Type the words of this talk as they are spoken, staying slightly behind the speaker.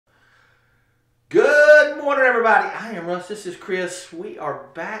morning, everybody. I am Russ. This is Chris. We are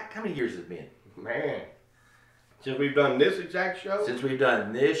back. How many years has it been? Man, since we've done this exact show? Since we've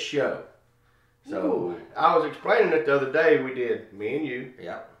done this show. So, ooh, I was explaining it the other day. We did me and you.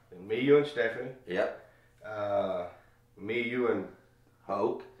 Yep. And me, you, and Stephanie. Yep. Me, you, and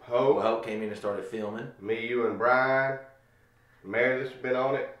Hoke. Hope. Well, Hoke came in and started filming. Me, you, and Brian. Meredith's been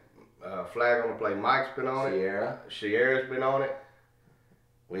on it. Flag on the Play Mike's been on Sierra. it. Sierra's been on it.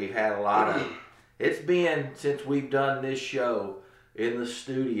 We've had a lot of... It's been since we've done this show in the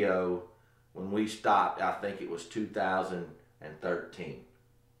studio when we stopped. I think it was 2013.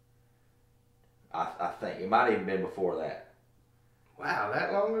 I think it might have even been before that. Wow,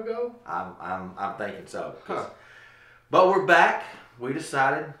 that long ago? I'm thinking so. Huh. But we're back. We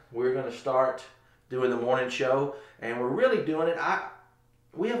decided we're going to start doing the morning show, and we're really doing it.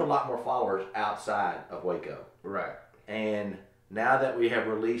 We have a lot more followers outside of Waco, Right. and now that we have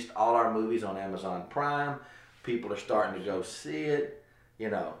released all our movies on Amazon Prime, people are starting to go see it. You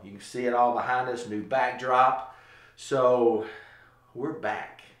know, you can see it all behind us, new backdrop. So we're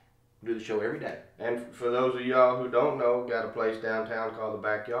back. We do the show every day. And for those of y'all who don't know, got a place downtown called The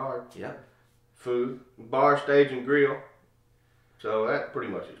Backyard. Yep. Food, bar, stage, and grill. So that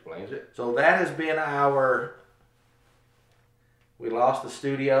pretty much explains it. So that has been our... We lost the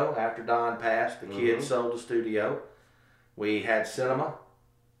studio after Don passed. The kids sold the studio. We had cinema.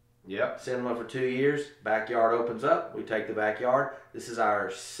 Yep. Cinema for 2 years. Backyard opens up. We take the backyard. This is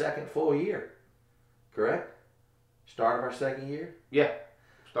our second full year. Correct? Start of our second year? Yeah.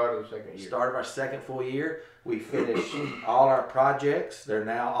 Start of the second year. Start of our second full year. We finished all our projects. They're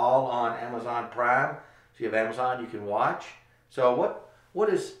now all on Amazon Prime. So you have Amazon you can watch. So what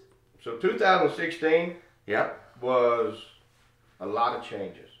is... So 2016 Yep. was a lot of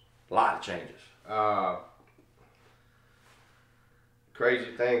changes. A lot of changes.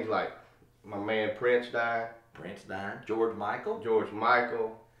 Crazy things like my man Prince died. Prince died. George Michael. George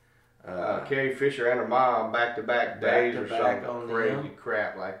Michael. Carrie Fisher and her mom back-to-back days or back-to-back something on crazy them.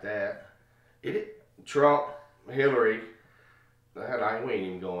 crap like that. Trump, Hillary. We ain't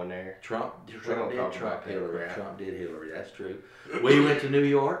even going there. Trump don't did talk Trump about that Hillary. crap. Trump did Hillary. That's true. We went to New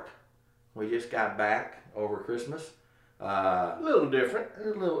York. We just got back over Christmas. A little different. A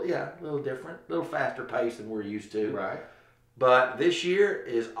little different. A little faster pace than we're used to. Right. But this year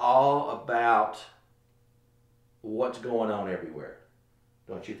is all about what's going on everywhere.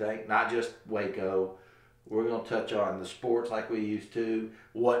 Don't you think? Not just Waco. We're going to touch on the sports like we used to.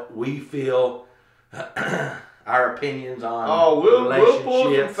 What we feel, our opinions on we'll relationships. pull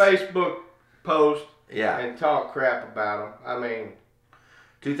some Facebook posts Yeah. and talk crap about them. I mean,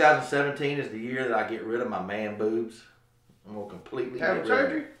 2017 is the year that I get rid of my man boobs. I'm going to completely get having rid of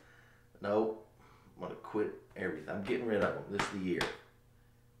surgery? them. Nope. I'm going to quit everything. I'm getting rid of them. This is the year.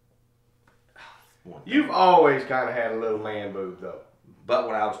 You've always kind of had a little man boob, though. But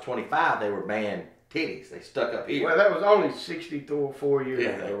when I was 25, they were man titties. They stuck up here. Well, that was only 64 years Yeah,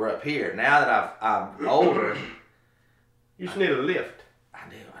 ago. they were up here. Now that I'm older, You just need a lift. I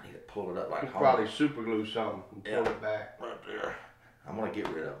need to pull it up like You home. probably super glue something and pull Yeah. it back. Right there. I'm gonna get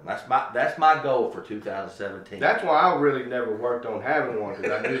rid of them. That's my goal for 2017. That's why I really never worked on having one,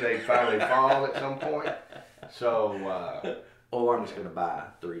 because I knew they'd finally fall at some point. So, or I'm just gonna buy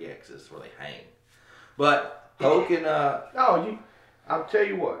 3X's where they hang. But Hoke and I'll tell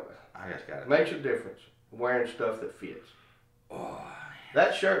you what, I just got it it. makes a difference wearing stuff that fits. Oh,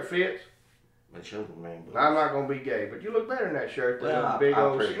 That shirt fits. it shows the man boobs. I'm not going to be gay, but you look better in that shirt than Well, a big I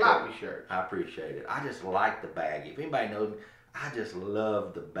old appreciate sloppy shirt. I appreciate it. I just like the baggy. If anybody knows me, I just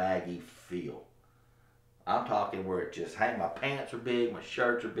love the baggy feel. I'm talking where it just my pants are big, my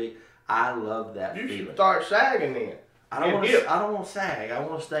shirts are big. I love that You feeling. should start sagging then. I don't want hip. to. I don't want to sag. I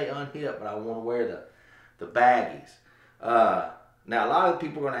want to stay unhip, but I want to wear the baggies. Now a lot of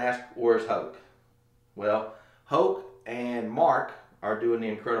people are going to ask, "Where's Hoke?" Well, Hoke and Mark are doing the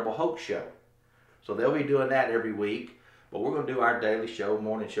Incredible Hoke Show, so they'll be doing that every week. But we're going to do our daily show,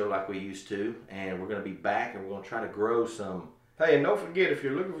 morning show, like we used to, and we're going to be back, and we're going to try to grow some. Hey, and don't forget, if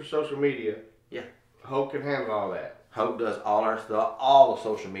you're looking for social media, Yeah. Hope can handle all that. Hoke does all our stuff, all the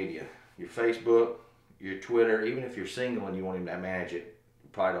social media, your Facebook, your Twitter. Even if you're single and you want him to manage it, you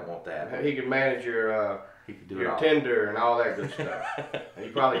probably don't want that. He can manage your He can do it your all. Tinder and all that good stuff.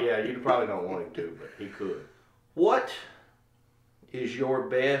 You probably don't want him to, but he could. What is your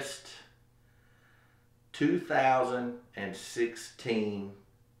best 2016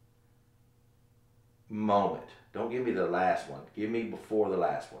 moment? Don't give me the last one. Give me before the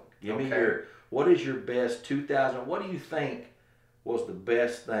last one. Give me what is your best 2000? What do you think was the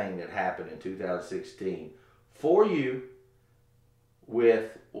best thing that happened in 2016 for you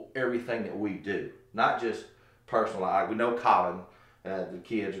with everything that we do, not just personal. We know Colin, the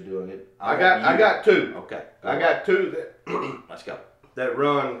kids are doing it. I got two. Okay. I got two that Let's go. that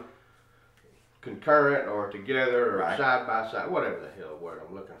run concurrent or together or Right. side by side, whatever the hell word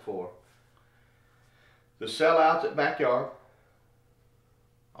I'm looking for. The sellouts at Backyard,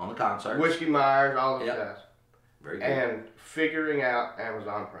 On the concert. Whiskey Myers, all those Yep. guys, Very good. and figuring out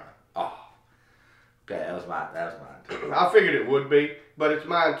Amazon Prime. Oh. Okay, that was mine too. I figured it would be, but it's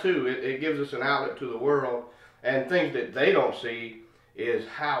mine too. It gives us an outlet to the world, and things that they don't see is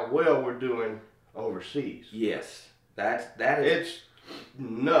how well we're doing overseas. Yes. That is. It's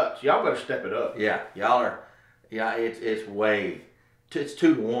nuts. Y'all better step it up. Yeah, y'all are. Yeah, it's way. It's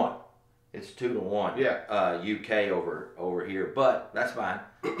 2-1. It's 2-1. Yeah. UK over here, but that's fine.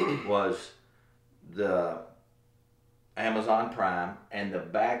 Was the Amazon Prime and the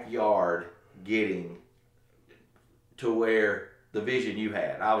Backyard getting to where the vision you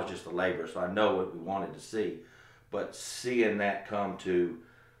had? I was just a laborer, so I know what we wanted to see, but seeing that come to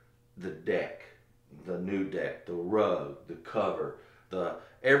the deck, the new deck, the rug, the cover, the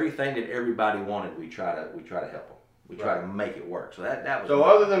everything that everybody wanted, we try to help them. We try to make it work. So that was. So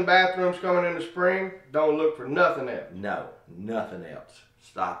other than bathrooms coming in the spring, don't look for nothing else. No, nothing else.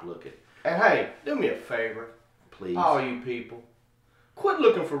 Stop looking, And hey, do me a favor, please. all you people, quit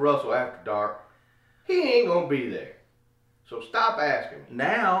looking for Russell after dark. He ain't gonna be there. So stop asking me.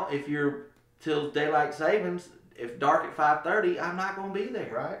 Now, if you're till daylight savings, if dark at 5:30, I'm not gonna be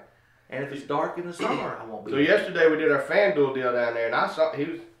there. Right? And if it's dark in the summer, I won't be So there. yesterday we did our FanDuel deal down there, and I saw he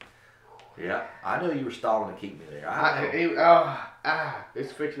was. Yeah, I knew you were stalling to keep me there.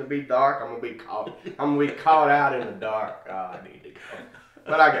 It's fixing to be dark. I'm gonna be caught out in the dark. Oh, I need to go.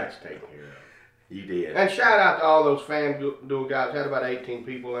 But I got to take care of it. You did. And shout out to all those FanDuel guys. Had about 18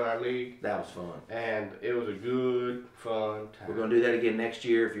 people in our league, That was fun. and it was a good, fun We're time. going to do that again next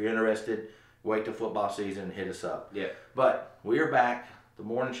year. If you're interested, wait till football season and hit us up. Yeah. But we are back. The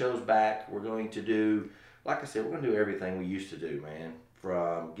morning show's back. We're going to do, like I said, we're going to do everything we used to do, man.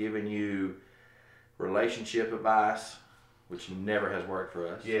 From giving you relationship advice, which never has worked for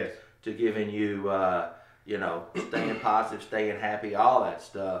us, Yes. to giving you, staying positive, staying happy, all that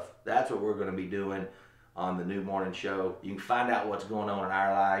stuff. That's what we're going to be doing on the new morning show. You can find out what's going on in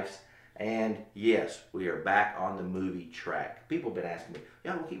our lives. And yes, we are back on the movie track. People have been asking me,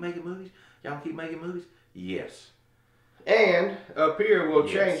 y'all gonna keep making movies? Y'all gonna keep making movies? Yes. And up here we'll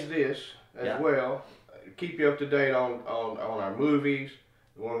Yes. change this as Yeah. well. Keep you up to date on our movies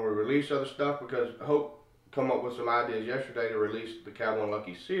when we release other stuff, because Hope come up with some ideas yesterday to release the Cowboy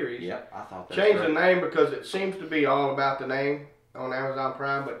Lucky series. Yep, I thought that. Change the name because it seems to be all about the name on Amazon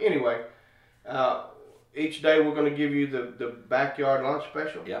Prime. But anyway, each day we're going to give you the backyard lunch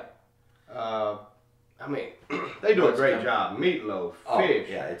special. Yep. I mean, they do a What's great coming? job. Meatloaf, Oh, fish,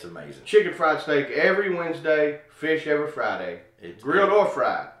 yeah, it's amazing. chicken fried steak every Wednesday, fish every Friday, It's grilled or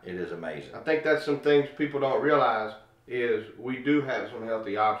fried. It is amazing. I think that's some things people don't realize is we do have some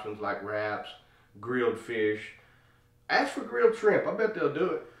healthy options like wraps, grilled fish. Ask for grilled shrimp. I bet they'll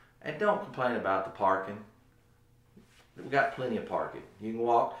do it. And don't complain about the parking. We got plenty of parking. You can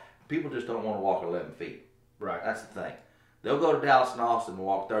walk. People just don't want to walk 11 feet. Right. That's the thing. They'll go to Dallas and Austin and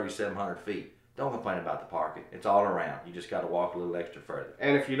walk 3,700 feet. Don't complain about the parking. It's all around. You just got to walk a little extra further.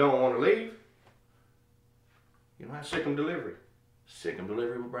 And if you don't want to leave, You don't have Sick 'em Delivery. Sick 'em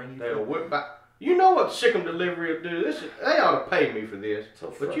Delivery will bring you They'll food. whip back. You know what Sick 'em Delivery will do? They ought to pay me for this.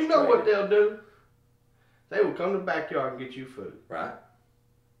 So But you know what frustrated. they'll do? They will come to the backyard and get you food. Right?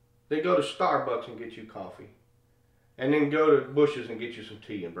 They go to Starbucks and get you coffee. And then go to Bush's and get you some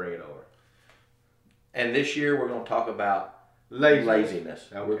tea and bring it over. And this year we're going to talk about laziness.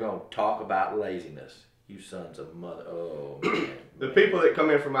 Okay. We're going to talk about laziness. You sons of mother. Oh, man. The people that come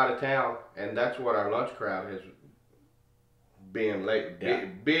in from out of town, and that's what our lunch crowd has been late. Yeah.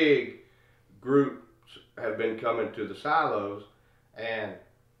 Big groups have been coming to the silos, and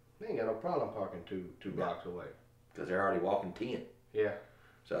they ain't got no problem parking two blocks away. Because they're already walking 10. Yeah.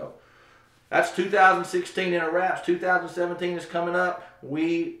 So that's 2016 in a wraps. 2017 is coming up.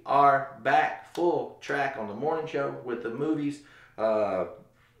 We are back full track on the morning show with the movies,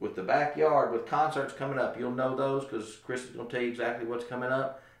 with the backyard, with concerts coming up. You'll know those because Chris is going to tell you exactly what's coming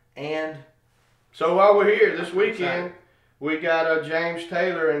up. And So while we're here this weekend, we got James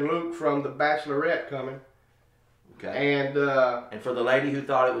Taylor and Luke from The Bachelorette coming. okay. And for the lady who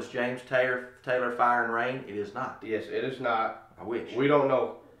thought it was James Taylor Fire and Rain, it is not. yes, it is not. I wish. We don't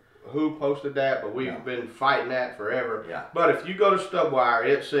know who posted that, but we've No. been fighting that forever. Yeah. But if you go to Stubwire,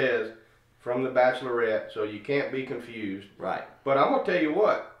 it says from The Bachelorette, so you can't be confused. Right. But I'm going to tell you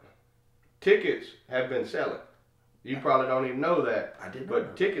what, tickets have been selling. You probably don't even know that. I didn't.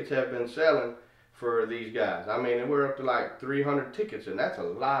 But tickets have been selling for these guys. I mean, we're up to like 300 tickets, and that's a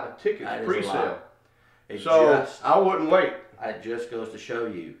lot of tickets pre-sale. So I wouldn't wait. It just goes to show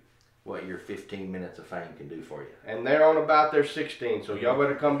you what your 15 minutes of fame can do for you. And they're on about their 16, so y'all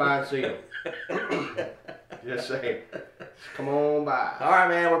better come by and see them. Just saying. Come on by. All right,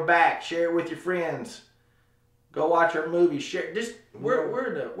 man, we're back. Share it with your friends. Go watch our movie. Share. Just we're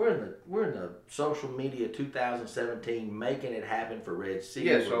in the social media 2017, making it happen for Red Sea.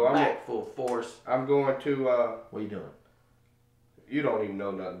 Yeah, so I'm back full force. I'm going to. What are you doing? You don't even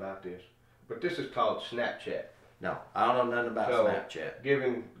know nothing about this, but this is called Snapchat. No, I don't know nothing about Snapchat.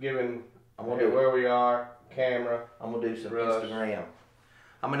 Giving I'm gonna do where we are, camera. I'm gonna do some Instagram.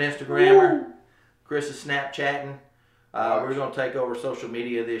 I'm an Instagrammer. Woo! Chris is Snapchatting. We're gonna take over social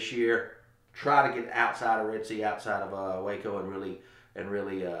media this year. Try to get outside of Red Sea, outside of Waco, and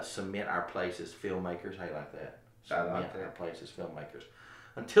really cement our place as filmmakers. How you like that? Cement our place as filmmakers.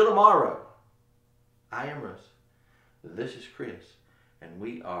 Until tomorrow, I am Russ. This is Chris, and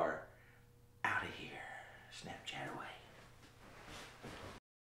we are